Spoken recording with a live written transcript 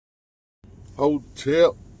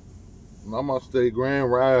Hotel. I'm gonna stay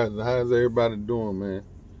Grand Rise. How's everybody doing, man?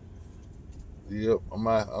 Yep,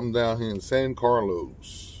 I'm down here in San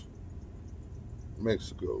Carlos,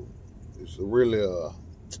 Mexico. It's a really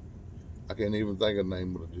I can't even think of the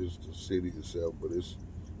name of just the city itself, but it's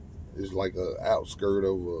like a outskirt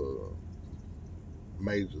of a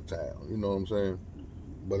major town. You know what I'm saying?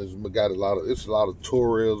 But it's got a lot of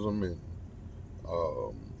tourism and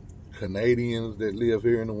um, Canadians that live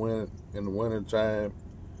here in the winter time.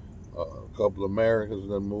 A couple of Americans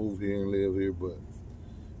that move here and live here, but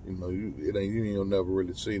you ain't never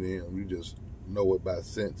really see them. You just know it by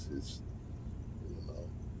senses, you know.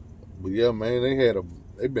 But yeah, man,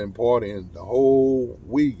 they've been partying the whole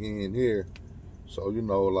weekend here. So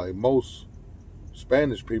like most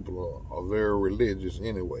Spanish people are very religious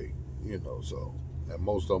anyway, So and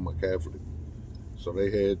most of them are Catholic. So they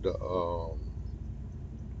had the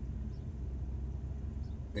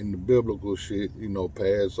in the biblical shit,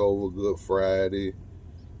 Passover, Good Friday,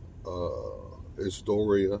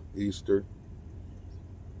 Historia, Easter.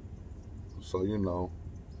 So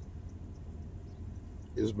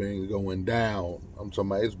it's been going down. I'm talking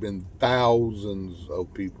about it's been thousands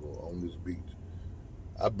of people on this beach.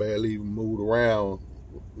 I barely even moved around,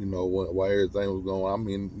 while everything was going on. I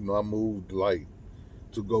mean, I moved like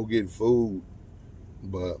to go get food,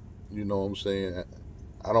 but you know what I'm saying?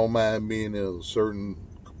 I don't mind being in a certain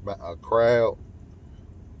crowd,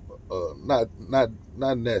 not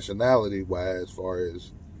nationality wise, as far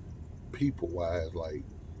as people wise. Like,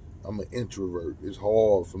 I'm an introvert. It's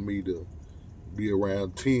hard for me to be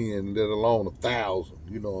around 10, let alone 1,000.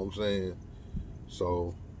 You know what I'm saying?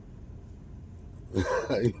 So,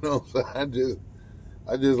 I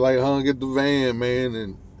just like hung at the van,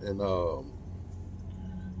 man, and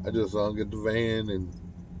I just hung at the van and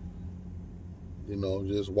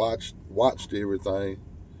just watched everything.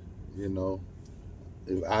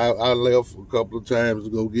 If I left a couple of times to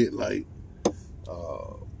go get like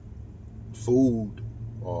food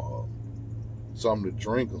or something to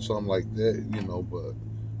drink or something like that, but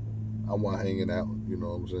I wasn't hanging out, you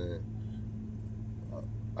know what I'm saying?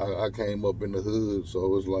 I came up in the hood,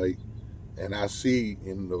 so it's like, and I see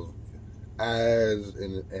in the eyes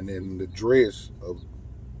and in the dress of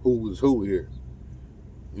who was who here,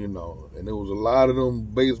 and there was a lot of them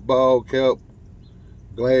baseball cap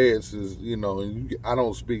glasses, and I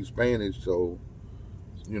don't speak Spanish, so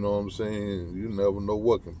you know what I'm saying, you never know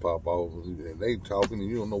what can pop off, and they talking and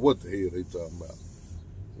you don't know what the hell they talking about.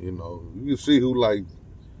 You can see who like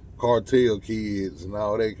cartel kids and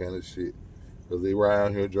all that kind of shit, because they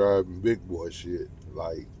around here driving big boy shit,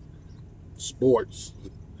 like sports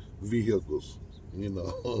vehicles, yeah,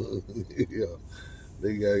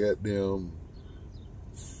 they got them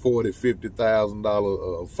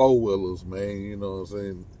 $40,000-$50,000 4-wheelers, man. You know what I'm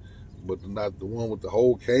saying? But not the one with the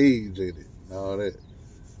whole cage in it and all that.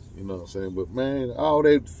 You know what I'm saying? But man, all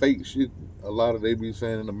that fake shit, a lot of they be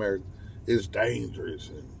saying in America, it's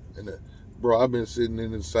dangerous. And bro, I've been sitting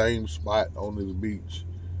in the same spot on this beach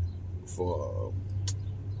for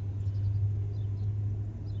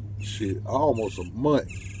almost a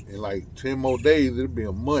month. In like 10 more days, it'll be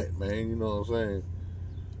a month, man. You know what I'm saying?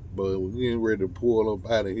 But we're getting ready to pull up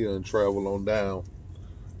out of here and travel on down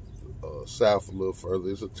south a little further.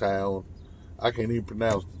 It's a town. I can't even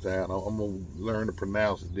pronounce the town. I'm going to learn to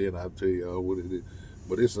pronounce it, then I'll tell you what it is.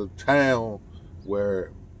 But it's a town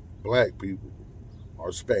where black people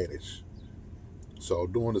are Spanish. So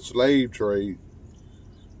during the slave trade,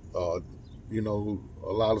 a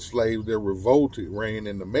lot of slaves that revolted ran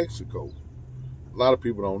into Mexico. A lot of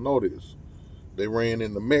people don't know this. They ran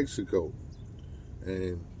into Mexico.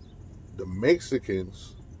 And the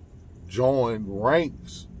Mexicans joined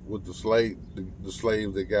ranks with the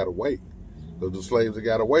slaves that got away. So the slaves that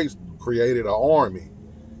got away created an army,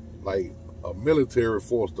 like a military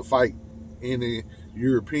force to fight any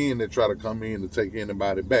European that try to come in to take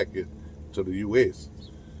anybody back to the U.S.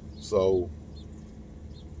 So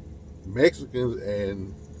Mexicans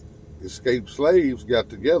and escaped slaves got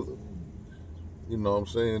together. You know what I'm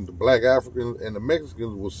saying? The black Africans and the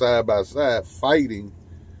Mexicans were side by side fighting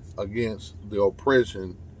against the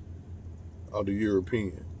oppression of the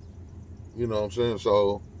European. You know what I'm saying?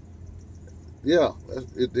 So, yeah,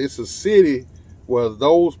 it's a city where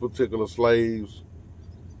those particular slaves,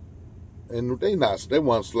 and they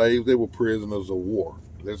weren't slaves, they were prisoners of war.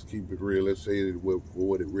 Let's keep it real. Let's say it for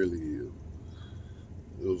what it really is.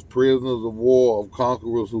 It was prisoners of war of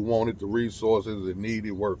conquerors who wanted the resources and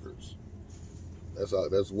needed workers. That's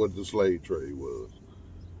what the slave trade was.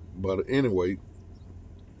 But anyway,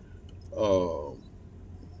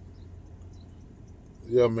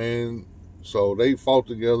 yeah, man, So they fought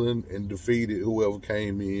together and defeated whoever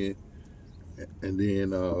came in. And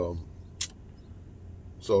then,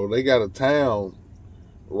 so they got a town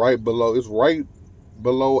right below, it's right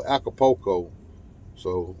below Acapulco.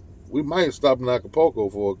 So we might stop in Acapulco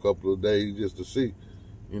for a couple of days just to see.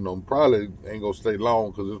 Probably ain't gonna stay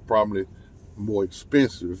long because it's probably more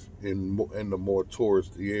expensive in the more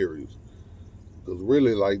touristy areas. Because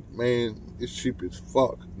really, like, man, it's cheap as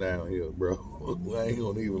fuck down here, bro. I ain't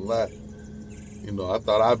gonna even lie. I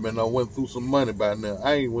thought I went through some money by now.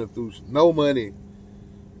 I ain't went through no money.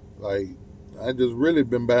 Like, I just really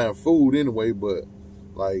been buying food anyway, but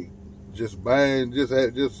like just buying,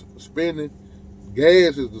 just spending.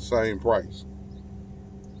 Gas is the same price.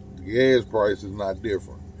 The gas price is not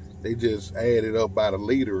different. They just add it up by the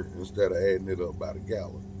liter instead of adding it up by the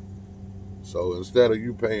gallon. So instead of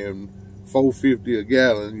you paying $4.50 a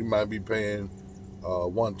gallon, you might be paying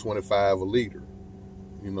 $1.25 a liter.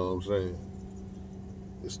 You know what I'm saying?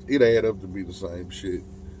 It add up to be the same shit.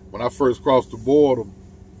 When I first crossed the border,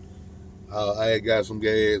 I had got some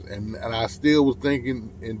gas, and I still was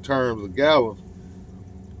thinking in terms of gallons.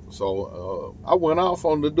 So I went off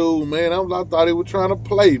on the dude, man. I thought he was trying to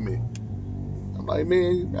play me. I'm like,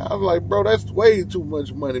 man, I was like, bro, that's way too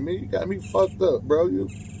much money, man. You got me fucked up, bro.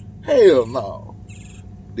 Hell no.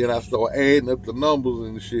 Then I started adding up the numbers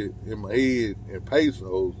and shit in my head in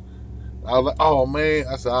pesos. I was like, oh, man.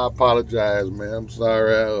 I said, I apologize, man. I'm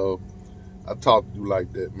sorry I talked to you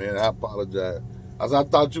like that, man. I apologize. I said, I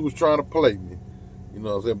thought you was trying to play me. You know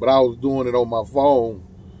what I'm saying? But I was doing it on my phone,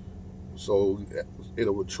 so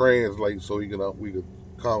it would translate so we could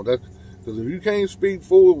come. That's because if you can't speak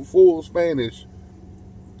full Spanish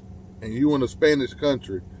and you in a Spanish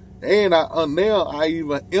country, and now I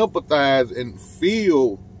even empathize and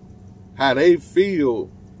feel how they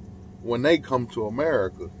feel when they come to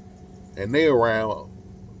America and they around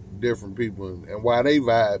different people and why they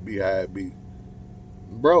vibe be how it be.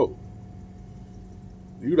 Bro,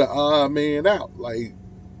 you the odd man out. Like,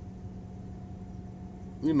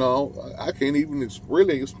 I can't even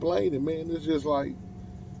really explain it, man. It's just like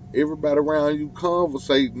everybody around you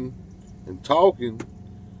conversating and talking,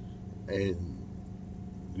 and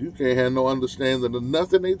you can't have no understanding of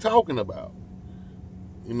nothing they talking about.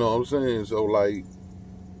 You know what I'm saying? So, like,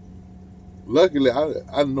 luckily,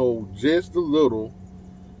 I know just a little,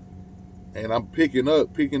 and I'm picking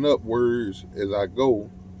up words as I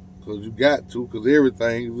go, because you got to, because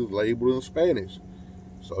everything is labeled in Spanish.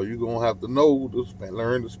 So you're going to have to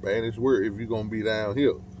learn the Spanish word if you're going to be down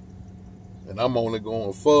here. And I'm only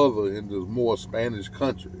going further in this more Spanish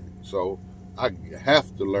country. So I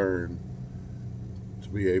have to learn to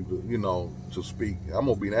be able to, to speak. I'm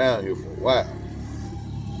going to be down here for a while.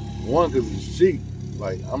 One, because it's cheap.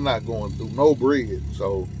 Like, I'm not going through no bread.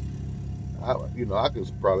 So, I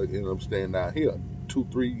could probably end up staying down here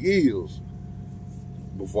 2-3 years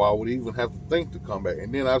before I would even have to think to come back.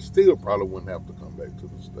 And then I still probably wouldn't have to come back to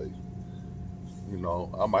the States.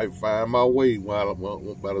 I might find my way by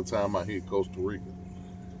the time I hit Costa Rica.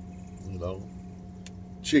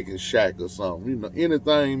 Chicken shack or something.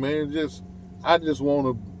 Anything, man. I just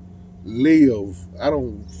want to live. I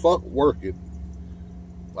don't fuck working.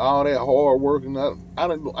 All that hard working. I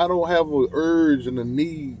don't have an urge and a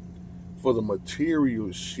need for the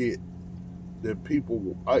material shit that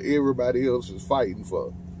everybody else is fighting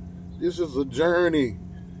for. This is a journey.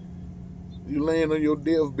 You laying on your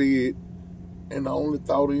deathbed, and the only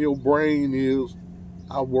thought in your brain is,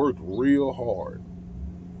 I worked real hard.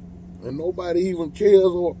 And nobody even cares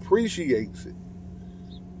or appreciates it.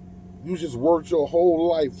 You just worked your whole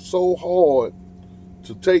life so hard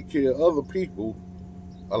to take care of other people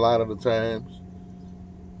a lot of the times,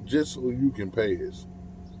 just so you can pass.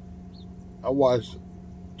 I watched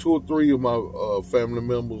 2 or 3 of my family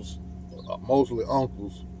members, mostly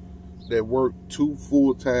uncles, that worked 2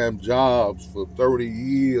 full-time jobs for 30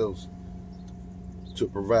 years to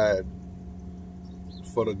provide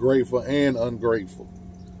for the grateful and ungrateful.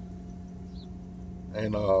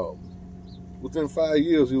 And within 5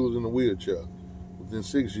 years, he was in a wheelchair. Within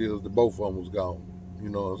 6 years, the both of them was gone. You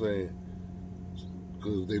know what I'm saying?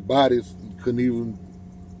 Because their bodies couldn't even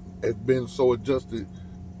have been so adjusted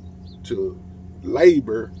to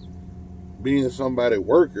labor, being somebody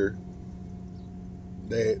worker,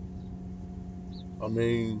 that, I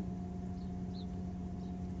mean,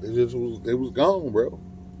 they was gone, bro.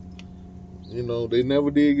 They never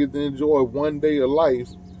did get to enjoy one day of life.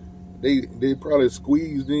 They probably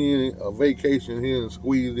squeezed in a vacation here and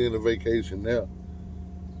squeezed in a vacation there.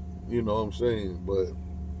 You know what I'm saying?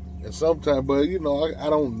 And sometimes, I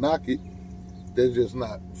don't knock it. That's just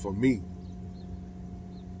not for me.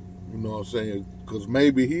 You know what I'm saying? Because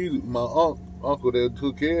maybe my uncle that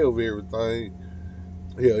took care of everything,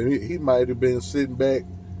 yeah, he might have been sitting back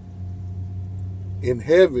in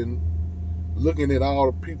heaven looking at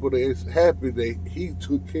all the people that's happy that he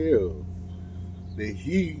took care of, that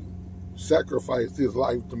he sacrificed his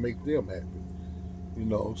life to make them happy. You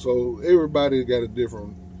know, so everybody got a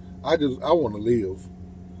different. I want to live.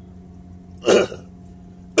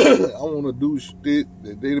 I want to do shit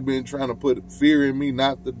that they've been trying to put fear in me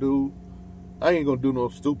not to do. I ain't gonna do no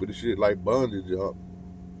stupid shit like bungee jump.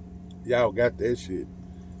 Y'all got that shit.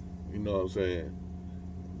 You know what I'm saying?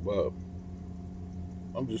 But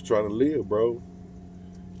I'm just trying to live, bro.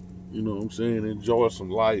 You know what I'm saying? Enjoy some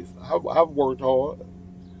life. I've worked hard,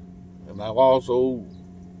 and I've also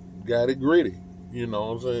got it gritty. You know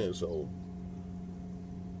what I'm saying? So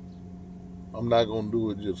I'm not gonna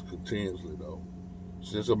do it just continuously though.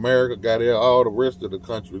 Since America got it, all the rest of the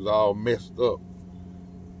countries all messed up.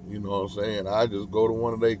 You know what I'm saying? I just go to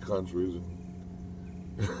one of their countries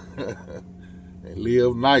and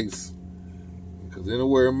live nice. Because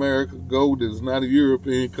anywhere America go, there's not a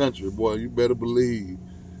European country, boy. You better believe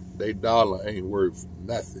they dollar ain't worth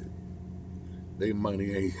nothing. They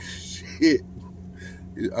money ain't shit.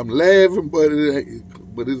 I'm laughing, but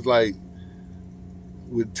it's like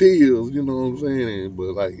with tears, you know what I'm saying?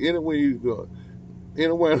 But like anywhere you go,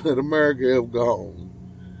 anywhere that America have gone,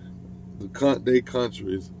 they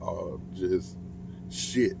countries are just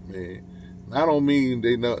shit, man. And I don't mean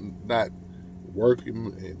they not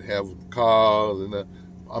working and having cars, and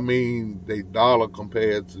I mean they dollar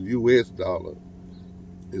compared to U.S. dollar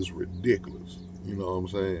is ridiculous. You know what I'm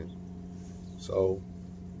saying? So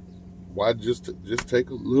why just take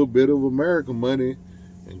a little bit of American money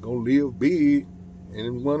and go live big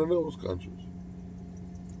in one of those countries?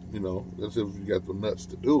 You know, that's if you got the nuts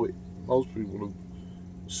to do it. Most people are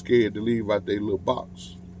scared to leave out their little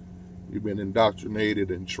box. You've been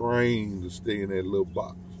indoctrinated and trained to stay in that little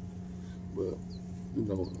box. But, you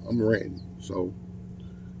know, I'm ranting. So,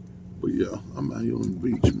 but yeah, I'm out here on the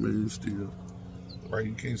beach, man, still. Right,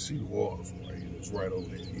 you can't see the water from right here. It's right over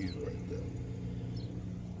there. He's right there.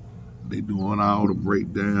 They doing all the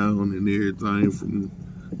breakdown and everything from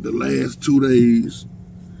the last 2 days.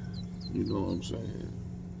 You know what I'm saying?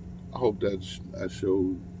 I hope that I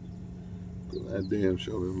showed, because I damn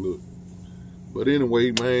sure didn't look. But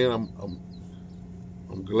anyway, man,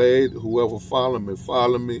 I'm glad whoever follow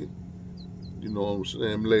me. You know what I'm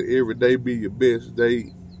saying? Let every day be your best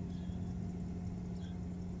day.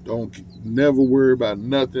 Never worry about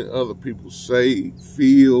nothing other people say,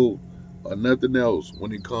 feel, or nothing else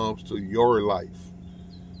when it comes to your life.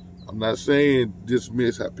 I'm not saying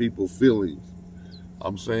dismiss how people feelings.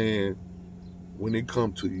 I'm saying when it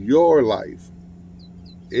comes to your life,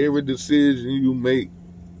 every decision you make,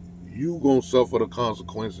 you gonna suffer the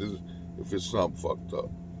consequences if it's something fucked up.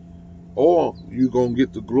 Or you gonna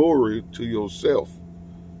get the glory to yourself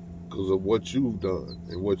because of what you've done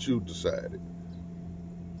and what you decided.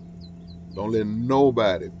 Don't let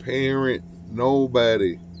nobody, parent,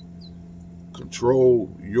 nobody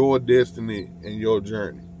control your destiny and your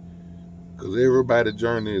journey. Because everybody's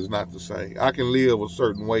journey is not the same. I can live a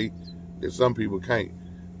certain way that some people can't.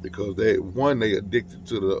 Because they addicted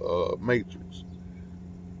to the matrix.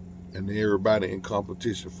 And everybody in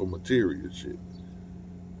competition for material shit.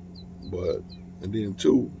 And then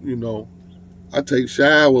two, you know, I take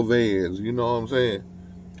shower vans, you know what I'm saying?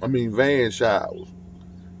 I mean van showers.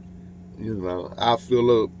 You know, I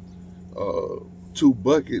fill up 2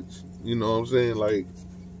 buckets, you know what I'm saying? Like,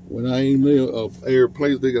 when I ain't near every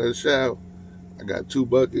place they got a shower, I got 2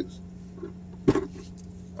 buckets.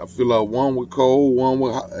 I fill out one with cold, one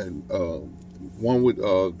with hot, and one with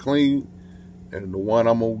clean, and the one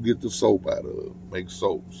I'm gonna get the soap out of, make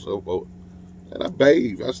soap. And I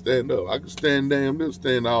bathe, I stand up. I can stand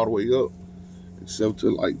all the way up, except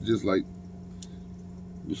to just like,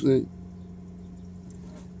 you see?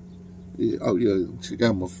 Yeah, oh yeah, check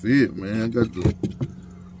out my fit, man. I got the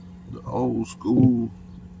old school.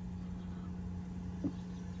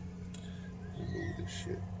 Move this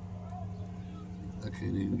shit. I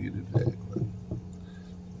can't even get it back.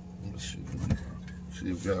 Let's see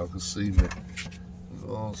if y'all can see me. You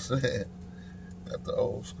know what I'm saying? Got the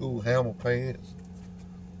old school hammer pants.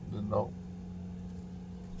 You know.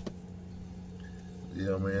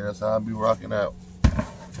 Yeah, man, that's how I be rocking out.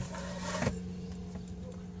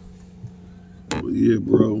 But yeah,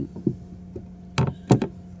 bro,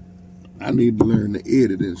 I need to learn to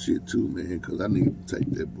edit and shit too, man, because I need to take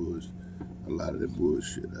a lot of that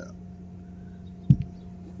bullshit out.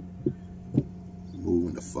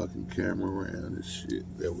 Moving the fucking camera around and shit.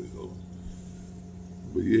 There we go.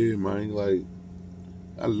 But yeah, man, like,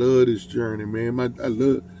 I love this journey, man. I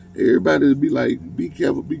love everybody to be like, be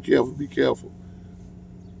careful, be careful, be careful.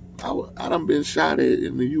 I done been shot at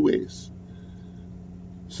in the U.S.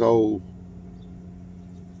 So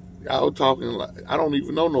y'all talking like I don't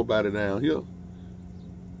even know nobody down here.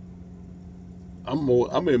 I'm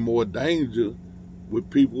in more danger with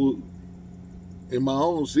people in my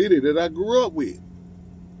own city that I grew up with.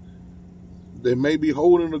 They may be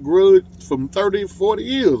holding a grudge from 30, 40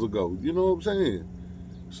 years ago. You know what I'm saying?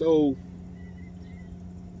 So,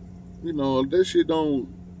 you know, that shit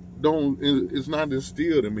it's not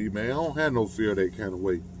instilled in me, man. I don't have no fear that kind of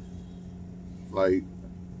way. Like,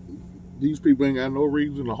 these people ain't got no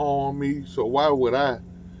reason to harm me, so why would I?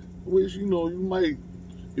 Which, you know, you might,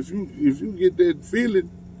 if you get that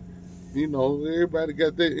feeling, you know, everybody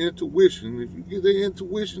got that intuition. If you get that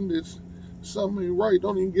intuition that something ain't right,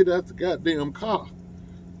 don't even get out the goddamn car.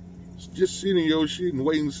 Just sit in your shit and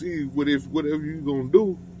wait and see whatever you gonna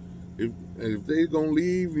do. If they gonna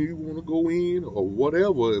leave and you wanna go in or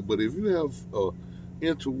whatever. But if you have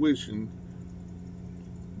intuition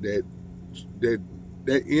that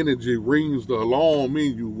energy rings the alarm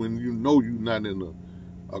in you when you know you're not in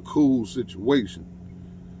a cool situation.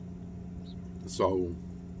 So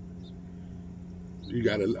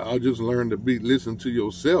I'll just learn to listen to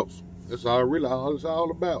yourself. That's all it's all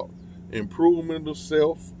about. Improvement of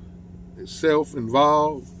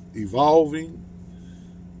self-involved, evolving,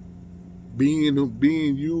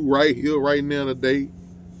 being you right here, right now, today.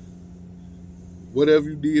 Whatever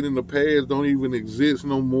you did in the past don't even exist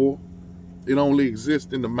no more. It only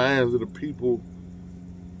exists in the minds of the people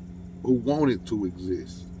who want it to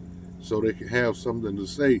exist, so they can have something to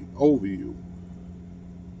say over you.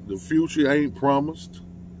 The future ain't promised.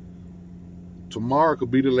 Tomorrow could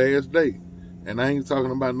be the last day. And I ain't talking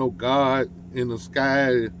about no God in the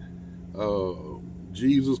sky,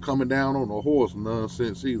 Jesus coming down on a horse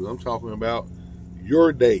nonsense either. I'm talking about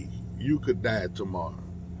your day. You could die tomorrow.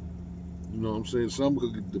 You know what I'm saying? Some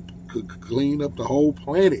could clean up the whole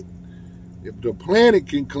planet. If the planet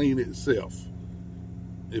can clean itself,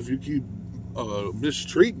 if you keep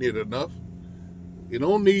mistreating it enough, it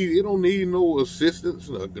don't need no assistance,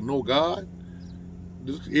 no God.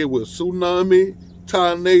 It was tsunami,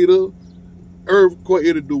 tornado, earthquake.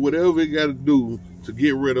 It'll do whatever it got to do to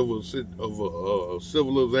get rid of a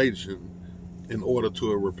civilization in order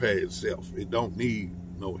to repair itself. It don't need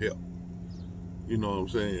no help. You know what I'm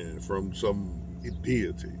saying? From some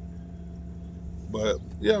deity. But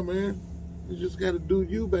yeah, man, you just got to do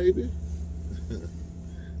you, baby.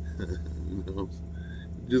 You know,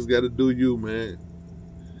 you just got to do you, man.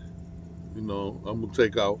 You know, I'm gonna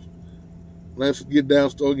take off. Let's start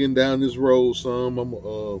getting down this road some. I'm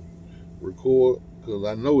gonna record because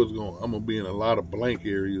I know I'm gonna be in a lot of blank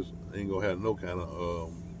areas. I ain't gonna have no kind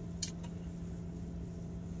of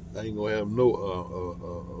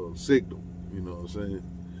signal. You know what I'm saying?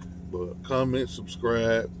 But comment,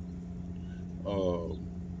 subscribe,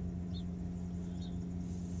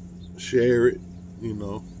 share it. You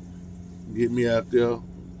know, get me out there,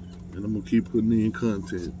 and I'm gonna keep putting in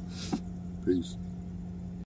content. Peace.